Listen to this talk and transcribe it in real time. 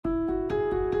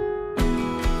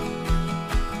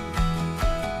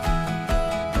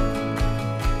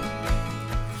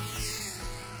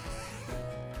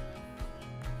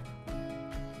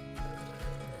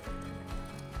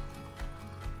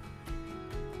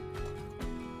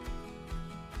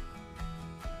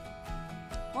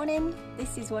Morning!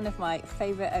 This is one of my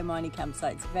favourite Omani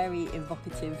campsites, very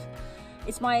evocative.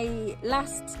 It's my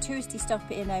last touristy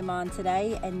stop in Oman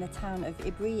today in the town of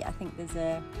Ibra. I think there's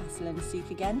a castle and a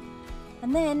souk again.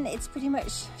 And then it's pretty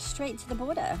much straight to the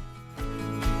border.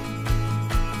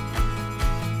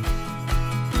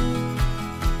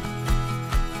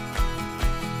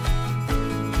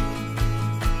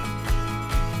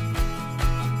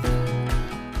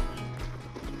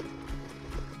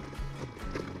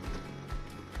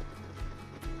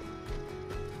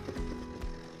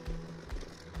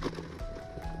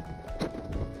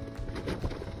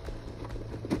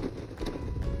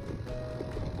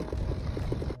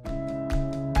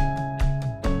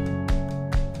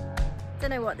 Don't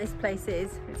know what this place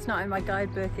is. It's not in my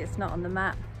guidebook, it's not on the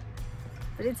map,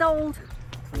 but it's old.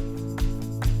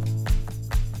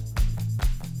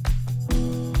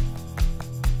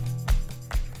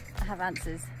 I have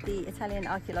answers. The Italian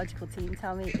archaeological team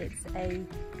tell me it's a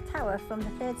tower from the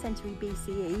 3rd century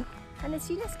BCE and it's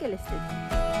UNESCO listed.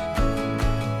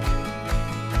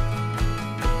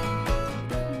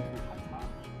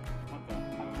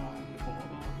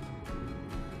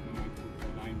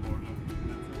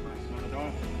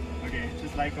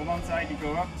 Like on one side you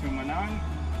go up to Oman,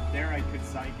 there I could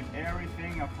cycle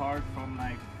everything apart from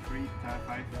like 3 to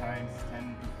 5 times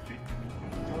 10 to 50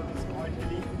 meters. It's quite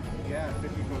hilly, yeah,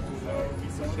 difficult to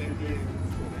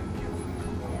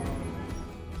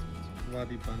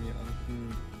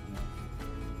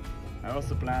I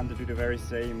also plan to do the very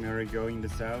same where we go in the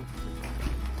south.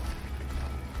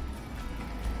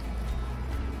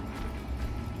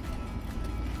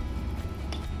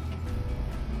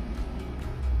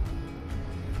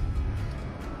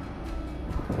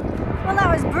 Well, that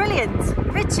was brilliant.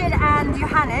 Richard and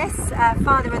Johannes,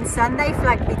 father and son, they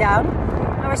flagged me down.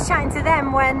 I was chatting to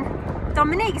them when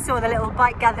Dominique saw the little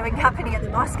bike gathering happening at the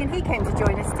mosque and he came to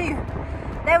join us too.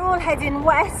 They're all heading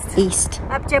west, east,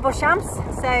 up Jebel Shams,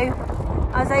 so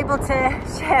I was able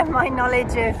to share my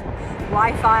knowledge of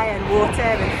Wi-Fi and water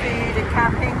and food and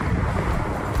camping.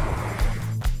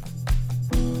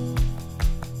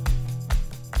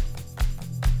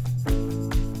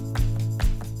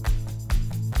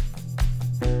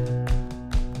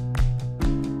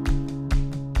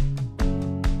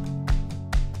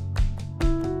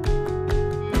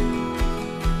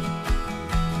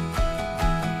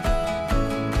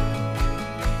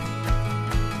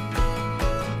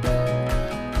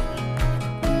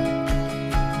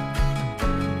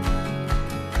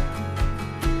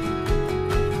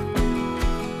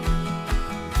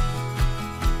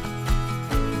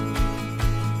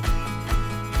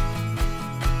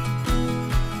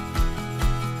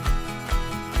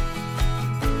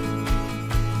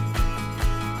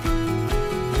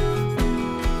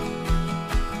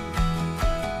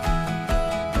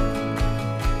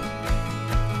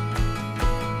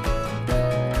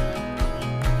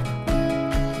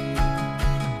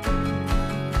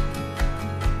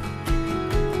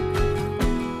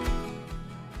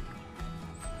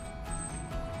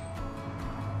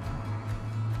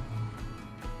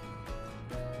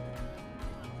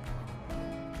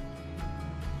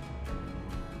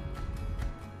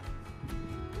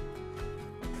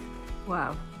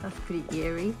 Wow, that's pretty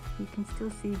eerie. You can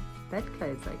still see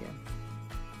bedclothes, I guess.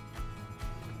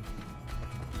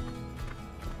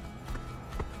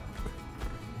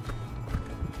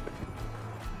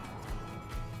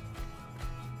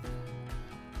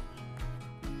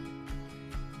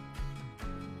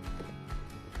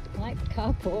 I like the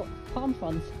carport, palm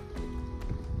fronds.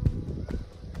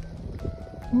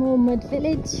 More mud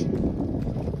village,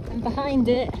 and behind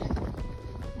it,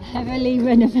 a heavily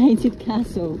renovated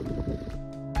castle.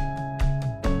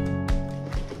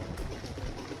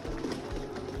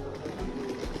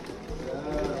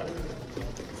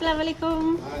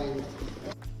 Assalamualaikum.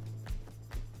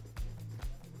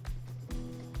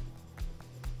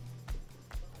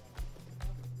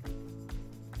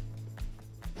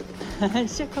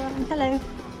 Shukran. Hello.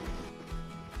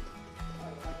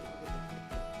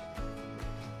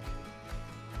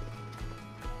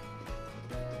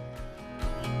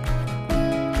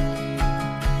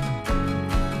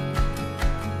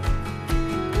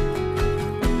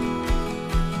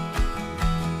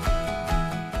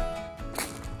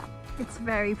 It's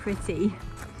very pretty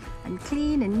and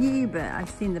clean and new, but I've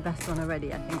seen the best one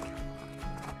already, I think.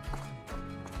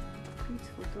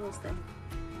 Beautiful doors there.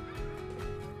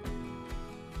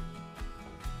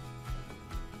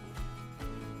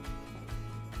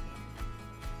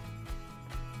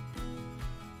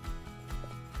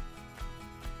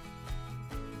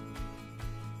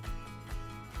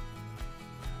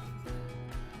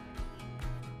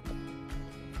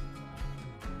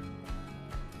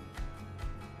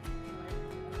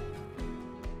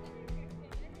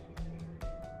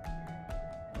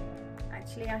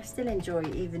 Actually, I still enjoy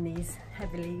even these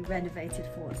heavily renovated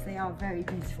forts. They are very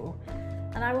beautiful,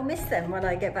 and I will miss them when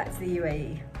I get back to the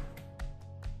UAE.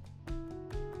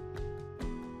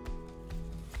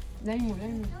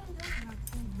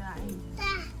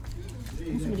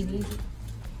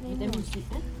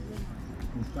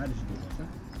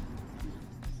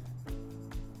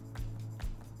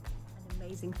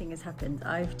 Amazing thing has happened.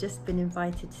 I've just been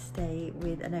invited to stay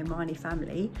with an Omani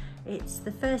family. It's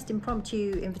the first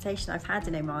impromptu invitation I've had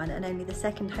in Oman, and only the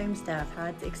second homestay I've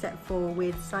had, except for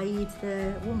with Saeed,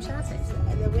 the warm chateau.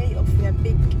 The way of the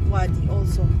big wadi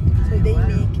also. So they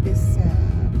make this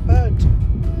bird,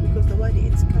 because the wadi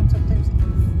it's come sometimes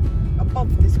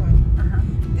above this one.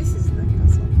 This is the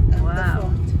castle and the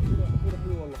fort.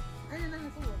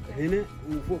 هنا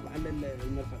وفوق على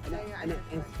المرفأ. أنا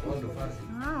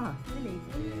Really?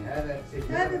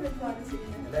 هذا بالفارسي.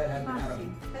 لا هذا بالعربي.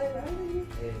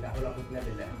 لا حول ولا قوة إلا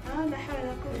بالله. لا حول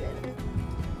ولا قوة إلا بالله.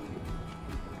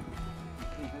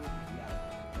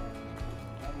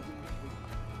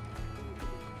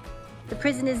 The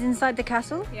prisoners inside the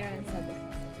castle? Yeah, inside the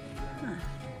castle.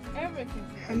 Everything.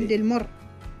 حمد المر.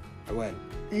 عوال.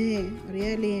 إيه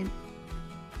ريالين.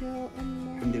 يا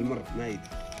الله. حمد المر نايد.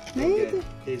 نايد.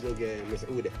 هي زوج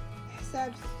مسعودة.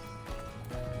 حساب.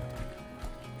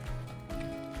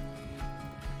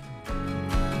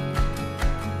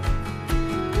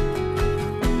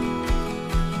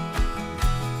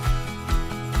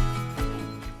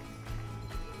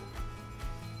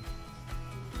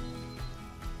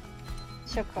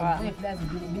 Shukran. لازم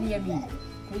باليمين.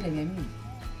 كل اليمين.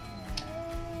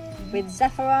 With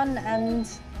saffron and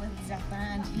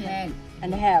زعفران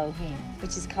هلال. hell,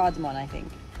 which is cardamom, I think.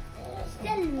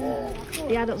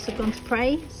 The adults have gone to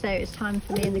pray, so it's time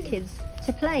for me and the kids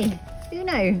to play.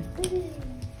 Uno.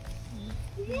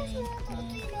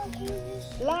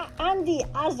 لا عندي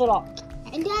أزرق.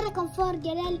 عندي رقم 4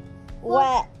 جلال.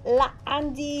 ولا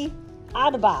عندي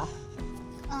 4.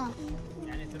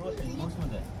 يعني تروح الموسم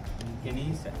ده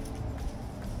الكنيسة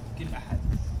كل أحد.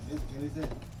 الكنيسة.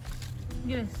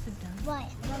 Yes, sit down. Why?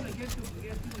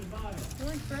 You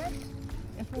want bread?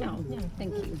 No,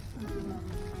 thank you.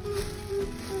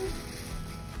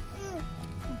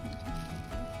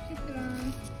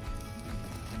 Shukran.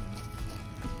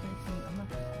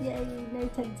 Yay, no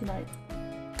tent tonight.